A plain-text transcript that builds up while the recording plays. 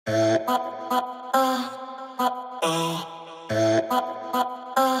Welcome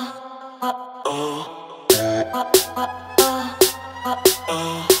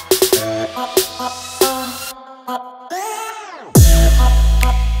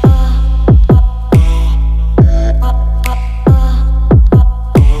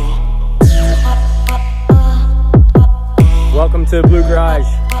to the Blue Garage.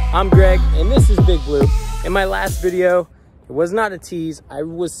 I'm Greg and this is Big Blue. In my last video, it was not a tease. I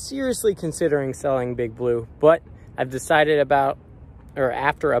was seriously considering selling Big Blue, but I've decided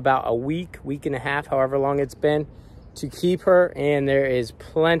after about a week and a half, however long it's been, to keep her, and there is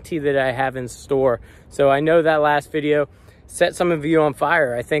plenty that I have in store. So I know that last video set some of you on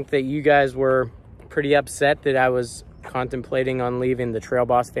fire. I think that you guys were pretty upset that I was contemplating on leaving the Trail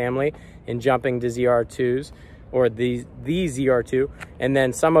Boss family and jumping to ZR2s. Or the ZR2, and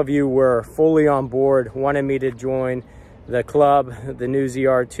then some of you were fully on board, wanted me to join the club, the new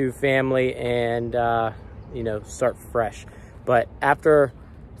ZR2 family, and you know, start fresh. But after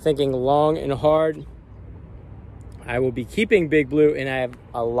thinking long and hard, I will be keeping Big Blue, and I have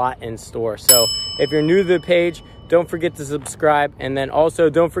a lot in store. So if you're new to the page, don't forget to subscribe, and then also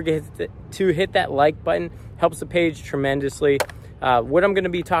don't forget to hit that like button. Helps the page tremendously. What I'm going to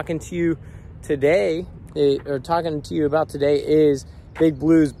be talking to you about today is Big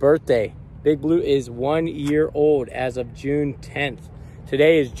Blue's birthday. Big Blue is 1 year old as of June 10th.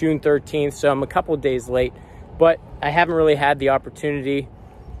 Today is June 13th, so I'm a couple days late, but I haven't really had the opportunity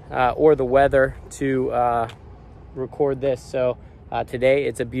or the weather to record this. So today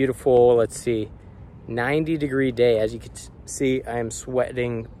it's a beautiful, let's see, 90-degree day. As you can see, I am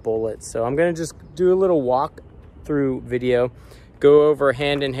sweating bullets. So I'm gonna just do a little walk through video, go over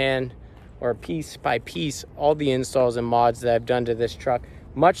hand in hand or piece by piece all the installs and mods that I've done to this truck,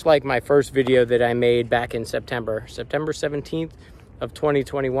 much like my first video that I made back in September 17th of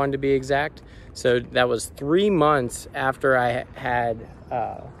 2021 to be exact. So that was 3 months after I had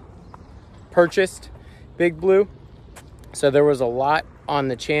purchased Big Blue. So there was a lot on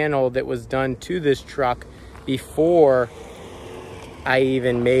the channel that was done to this truck before I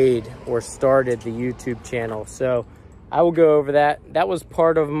even made or started the YouTube channel. So I will go over that. That was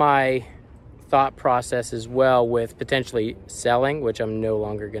part of my thought process as well with potentially selling, which I'm no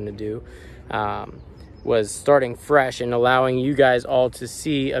longer going to do, was starting fresh and allowing you guys all to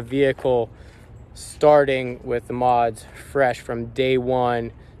see a vehicle starting with the mods fresh from day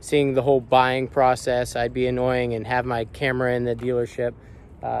one, seeing the whole buying process. I'd be annoying and have my camera in the dealership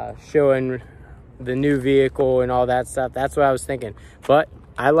showing the new vehicle and all that stuff. That's what I was thinking, but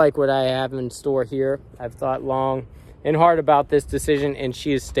I like what I have in store here. I've thought long and hard about this decision, and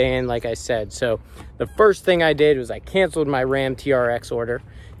she is staying, like I said. So the first thing I did was I canceled my Ram TRX order,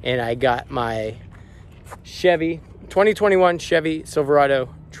 and I got my Chevy 2021 Chevy Silverado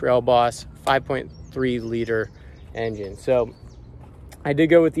Trail Boss 5.3 liter engine. So I did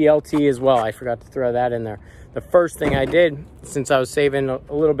go with the LT as well. I forgot to throw that in there. The first thing I did, since I was saving a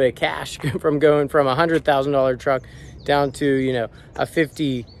little bit of cash from going from a $100,000 truck down to, you know, a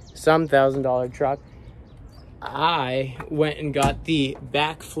 $50-some thousand truck, I went and got the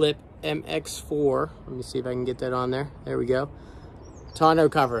backflip MX4. Let me see if I can get that on there. There we go. Tonneau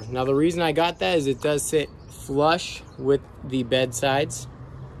cover. Now the reason I got that is it does sit flush with the bed sides,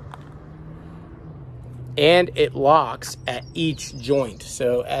 and it locks at each joint.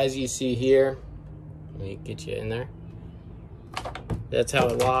 So as you see here, let me get you in there. That's how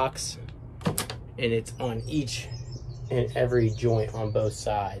it locks, and it's on each and every joint on both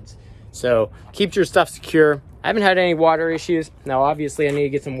sides. So keeps your stuff secure. I haven't had any water issues. Now, obviously, I need to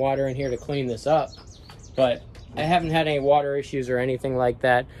get some water in here to clean this up, but I haven't had any water issues or anything like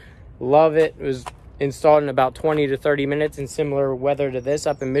that. Love it. It was installed in about 20 to 30 minutes in similar weather to this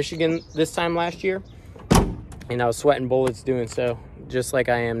up in Michigan this time last year. And I was sweating bullets doing so, just like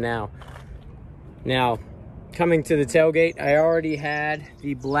I am now. Now, coming to the tailgate, I already had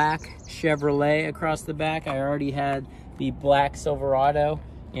the black Chevrolet across the back. I already had the black Silverado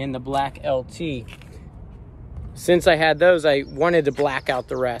and the black LT. Since I had those, I wanted to black out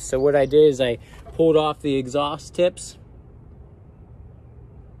the rest. So what I did is I pulled off the exhaust tips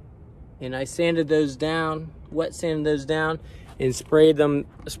and I sanded those down, wet sanded those down, and spray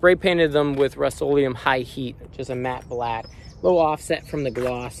painted them with Rust-Oleum high heat, just a matte black, a little offset from the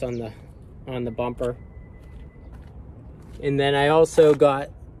gloss on the bumper. And then I also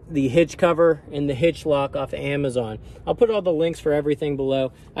got the hitch cover and the hitch lock off of Amazon. I'll put all the links for everything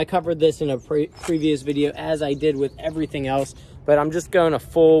below. I covered this in a previous video, as I did with everything else, but I'm just going a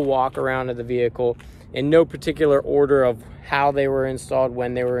full walk around of the vehicle in no particular order of how they were installed,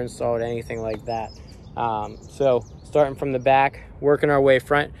 when they were installed, anything like that. So starting from the back, working our way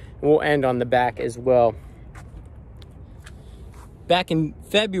front. We'll end on the back as well. Back in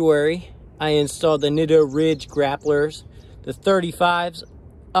February, I installed the Nitto Ridge grapplers, the 35s,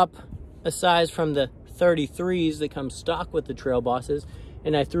 up a size from the 33s that come stock with the Trail Bosses,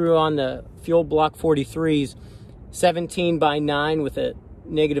 and I threw on the Fuel Block 43s, 17x9 with a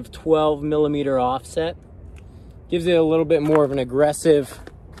negative 12 millimeter offset. Gives it a little bit more of an aggressive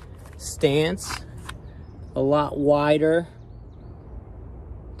stance, a lot wider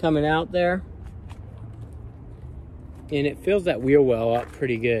coming out there, and it fills that wheel well up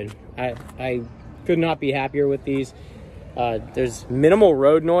pretty good. I could not be happier with these. There's minimal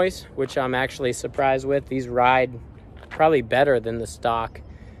road noise, which I'm actually surprised with. These ride probably better than the stock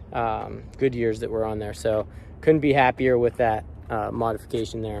Goodyears that were on there, so couldn't be happier with that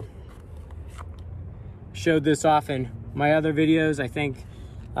modification there. Showed this off in my other videos. I think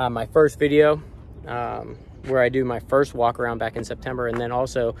my first video where I do my first walk around back in September, and then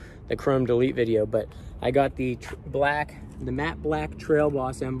also the Chrome Delete video. But I got the matte black Trail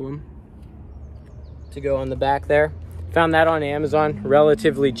Boss emblem to go on the back there. Found that on Amazon,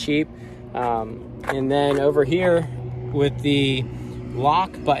 relatively cheap. And then over here with the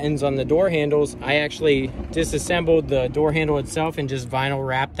lock buttons on the door handles, I actually disassembled the door handle itself and just vinyl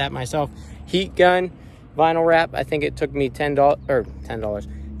wrapped that myself. Heat gun vinyl wrap. I think it took me $10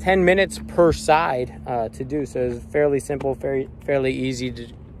 minutes per side to do, so it's fairly simple, fairly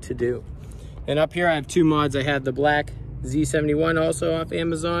easy to do. And up here I have two mods. I have the black Z71 also off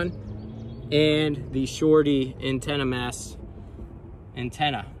Amazon, and the Shorty antenna mast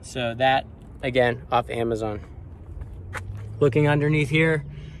antenna, so that again off Amazon. Looking underneath here,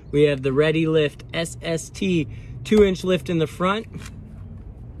 we have the Ready Lift SST 2-inch lift in the front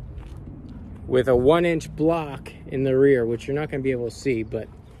with a 1-inch block in the rear, which you're not going to be able to see, but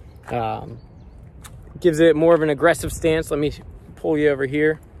gives it more of an aggressive stance. Let me pull you over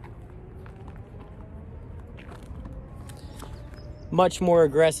here. Much more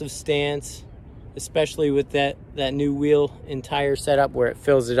aggressive stance, especially with that new wheel and tire setup where it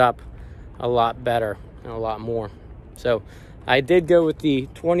fills it up a lot better and a lot more. So I did go with the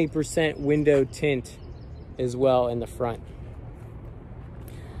 20% window tint as well in the front.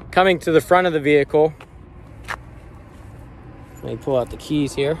 Coming to the front of the vehicle, let me pull out the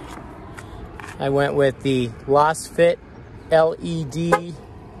keys here. I went with the Lost Fit LED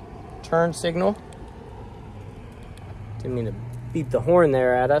turn signal. Didn't mean to beep the horn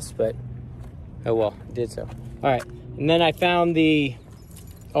there at us, but oh well, it did so. All right, and then I found the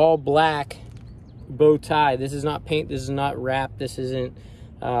all black bow tie. This is not paint, this is not wrap, this isn't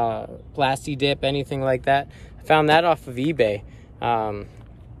plasti dip, anything like that. I found that off of eBay,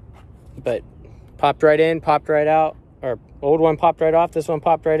 but popped right in, popped right out. Or old one popped right off, this one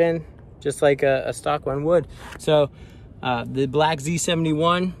popped right in, just like a stock one would. So the black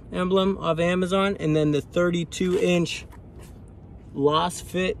Z71 emblem of Amazon, and then the 32-inch Lost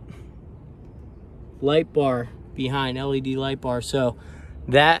Fit light bar behind, LED light bar. So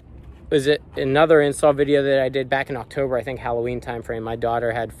that was another install video that I did back in October, I think Halloween time frame. My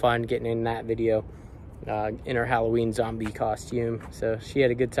daughter had fun getting in that video in her Halloween zombie costume, so she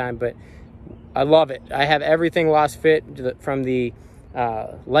had a good time. But I love it. I have everything Lost Fit, from the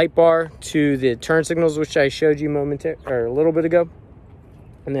light bar to the turn signals, which I showed you a little bit ago.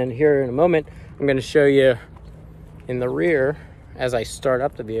 And then here in a moment, I'm going to show you in the rear as I start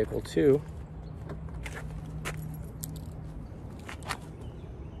up the vehicle too.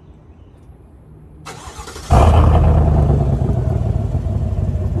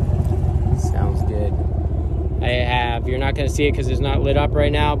 Sounds good. You're not going to see it because it's not lit up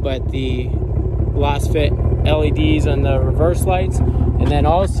right now, but the Lost Fit LEDs on the reverse lights, and then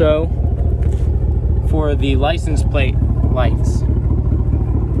also for the license plate lights.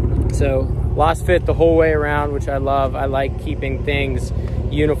 So Lost Fit the whole way around, which I love. I like keeping things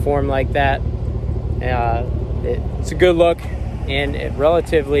uniform like that. It's a good look, and it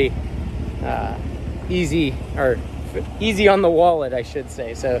relatively easy on the wallet, I should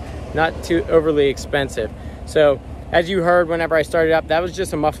say, so not too overly expensive. So as you heard whenever I started up, that was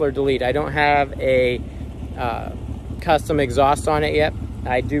just a muffler delete. I don't have a custom exhaust on it yet.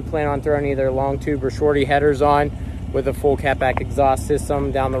 I do plan on throwing either long tube or shorty headers on with a full catback exhaust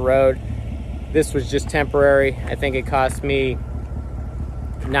system down the road. This was just temporary. I think it cost me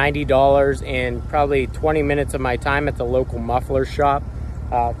 $90 and probably 20 minutes of my time at the local muffler shop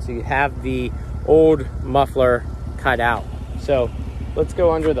to have the old muffler cut out. So let's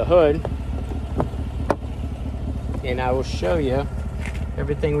go under the hood and I will show you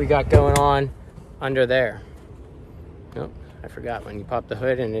everything we got going on under there. Oh, I forgot, when you pop the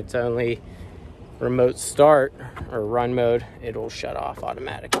hood and it's only remote start or run mode, it'll shut off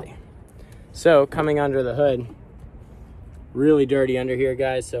automatically. So coming under the hood, really dirty under here,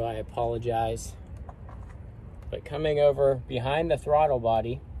 guys, so I apologize. But coming over behind the throttle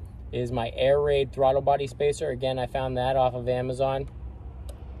body is my Air Raid throttle body spacer. Again, I found that off of Amazon.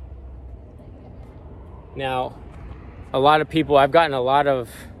 Now, a lot of people, I've gotten a lot of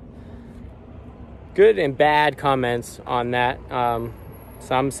good and bad comments on that.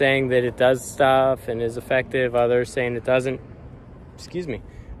 Some saying that it does stuff and is effective, others saying it doesn't. Excuse me.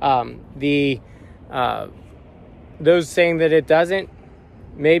 Those saying that it doesn't,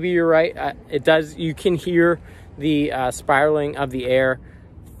 maybe you're right. It does. You can hear the spiraling of the air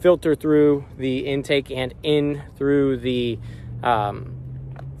filter through the intake and in through the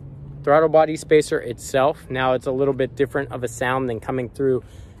throttle body spacer itself. Now it's a little bit different of a sound than coming through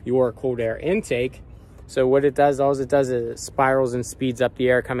your cold air intake. So what it does, all it does is it spirals and speeds up the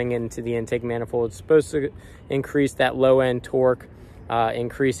air coming into the intake manifold. It's supposed to increase that low end torque,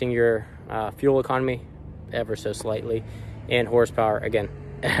 increasing your fuel economy ever so slightly, and horsepower, again,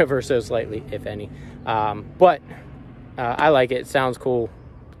 ever so slightly, if any. But I like it. It sounds cool,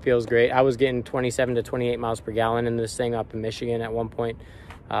 feels great. I was getting 27 to 28 miles per gallon in this thing up in Michigan at one point.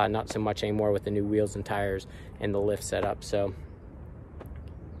 Not so much anymore with the new wheels and tires and the lift setup. So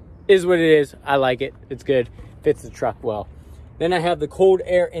is what it is. I like it. It's good. Fits the truck well. Then I have the cold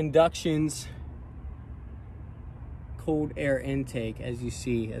air inductions. Cold air intake. As you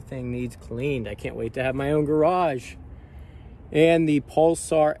see, that thing needs cleaned. I can't wait to have my own garage. And the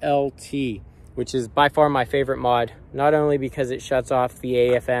Pulsar LT, which is by far my favorite mod. Not only because it shuts off the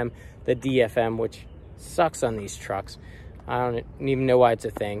AFM, the DFM, which sucks on these trucks. I don't even know why it's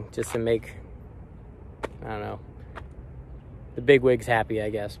a thing. Just to make, I don't know, the big wigs happy, I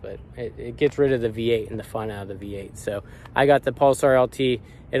guess. But it gets rid of the V8 and the fun out of the V8. So I got the Pulsar LT.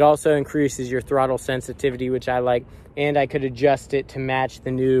 It also increases your throttle sensitivity, which I like. And I could adjust it to match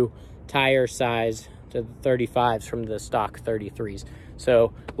the new tire size to the 35s from the stock 33s.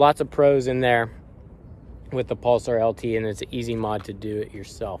 So lots of pros in there with the Pulsar LT, and it's an easy mod to do it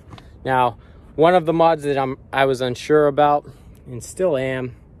yourself. Now, one of the mods that I was unsure about, and still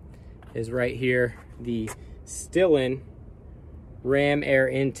am, is right here, the Stillen ram air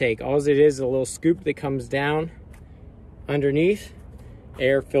intake. All it is a little scoop that comes down underneath.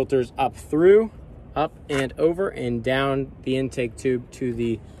 Air filters up through, up and over and down the intake tube to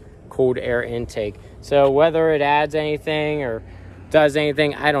the cold air intake. So whether it adds anything or does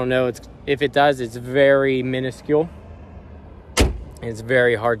anything, I don't know. If it does, it's very minuscule. It's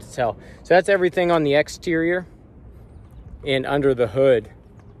very hard to tell. So that's everything on the exterior and under the hood.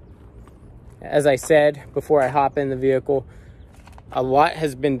 As I said before I hop in the vehicle, a lot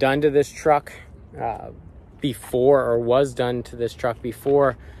has been done to this truck before, or was done to this truck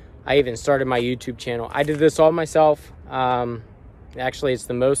before I even started my YouTube channel. I did this all myself. Actually, it's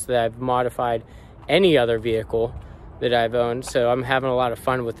the most that I've modified any other vehicle that I've owned. So I'm having a lot of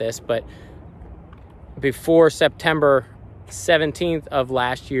fun with this. But before September 17th of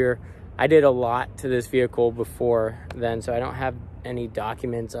last year, I did a lot to this vehicle before then. So I don't have any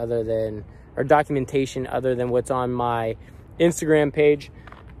documents other than, or documentation other than what's on my Instagram page.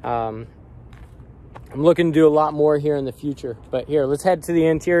 I'm looking to do a lot more here in the future. But here, let's head to the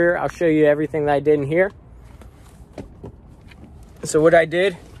interior. I'll show you everything that I did in here. So what I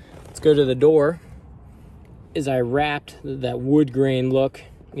did, let's go to the door, is I wrapped that wood grain look.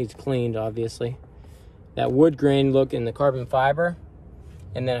 Needs cleaned, obviously. That wood grain look in the carbon fiber.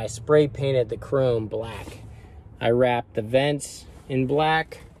 And then I spray painted the chrome black. I wrapped the vents in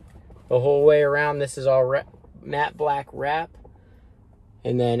black the whole way around. This is all matte black wrap.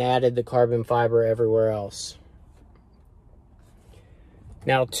 And then added the carbon fiber everywhere else.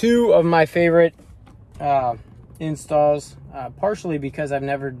 Now, two of my favorite installs, partially because I've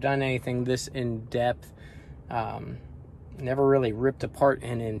never done anything this in depth. Never really ripped apart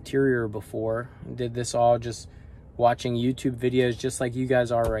an interior before. Did this all just watching YouTube videos just like you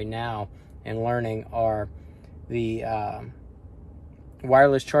guys are right now and learning, are the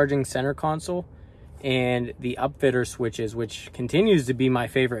wireless charging center console and the Upfitter switches, which continues to be my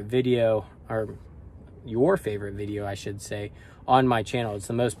favorite video, or your favorite video, I should say, on my channel. It's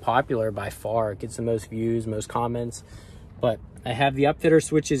the most popular by far. It gets the most views, most comments. But I have the Upfitter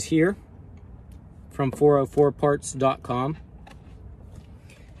switches here from 404parts.com.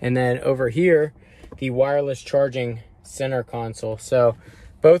 And then over here, the wireless charging center console. So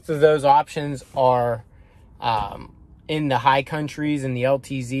both of those options are in the high countries and the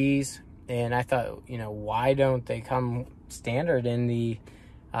LTZs. And I thought, you know, why don't they come standard in the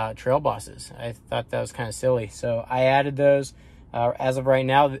trail bosses? I thought that was kind of silly. So I added those. As of right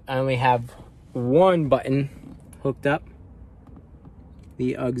now, I only have one button hooked up,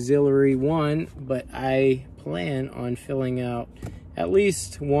 the auxiliary one, but I plan on filling out at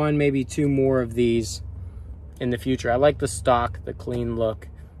least one, maybe two more of these in the future. I like the stock, the clean look,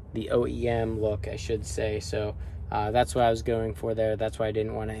 the OEM look, I should say. So that's what I was going for there. That's why I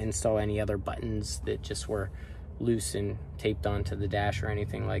didn't want to install any other buttons that just were loose and taped onto the dash or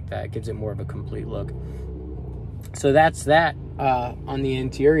anything like that. It gives it more of a complete look. So that's that on the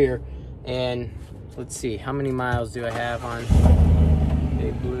interior. And let's see, how many miles do I have on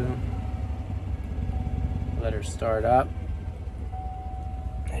Big Blue? Let her start up.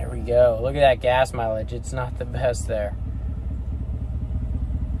 There we go. Look at that gas mileage. It's not the best there.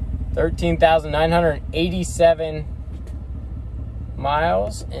 13,987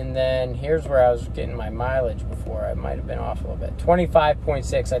 miles. And then here's where I was getting my mileage before. I might have been off a little bit.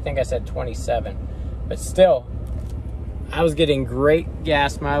 25.6. I think I said 27. But still, I was getting great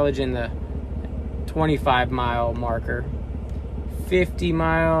gas mileage in the 25-mile marker. 50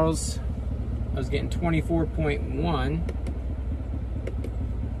 miles, I was getting 24.1.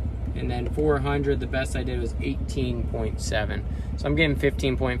 And then 400, the best I did was 18.7. So I'm getting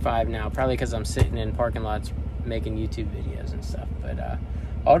 15.5 now, probably because I'm sitting in parking lots making YouTube videos and stuff. But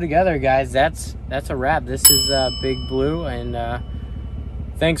all together, guys, that's a wrap. This is Big Blue, and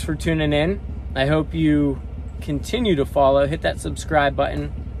thanks for tuning in. I hope you continue to follow. Hit that subscribe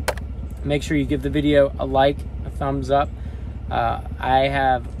button. Make sure you give the video a like, a thumbs up. I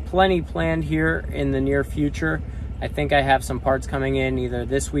have plenty planned here in the near future. I think I have some parts coming in either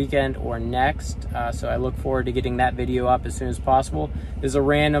this weekend or next, so I look forward to getting that video up as soon as possible. This is a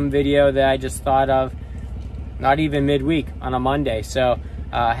random video that I just thought of, not even midweek, on a Monday. So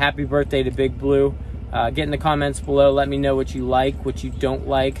happy birthday to Big Blue. Get in the comments below. Let me know what you like, what you don't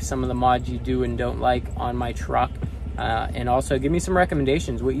like, some of the mods you do and don't like on my truck. And also give me some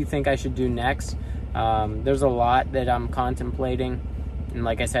recommendations, what you think I should do next. There's a lot that I'm contemplating, and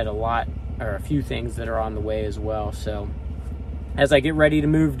like I said, a few things that are on the way as well. So as I get ready to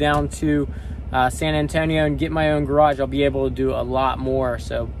move down to San Antonio and get my own garage, I'll be able to do a lot more.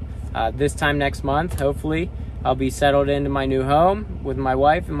 So this time next month, hopefully, I'll be settled into my new home with my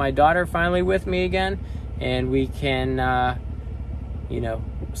wife and my daughter finally with me again, and we can you know,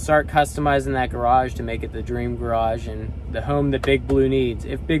 start customizing that garage to make it the dream garage and the home that Big Blue needs.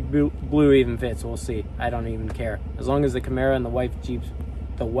 If Big Blue even fits, we'll see. I don't even care. As long as the Camaro and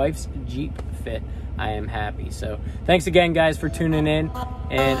the wife's Jeep fit, I am happy. So thanks again, guys, for tuning in,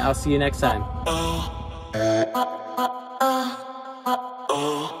 and I'll see you next time.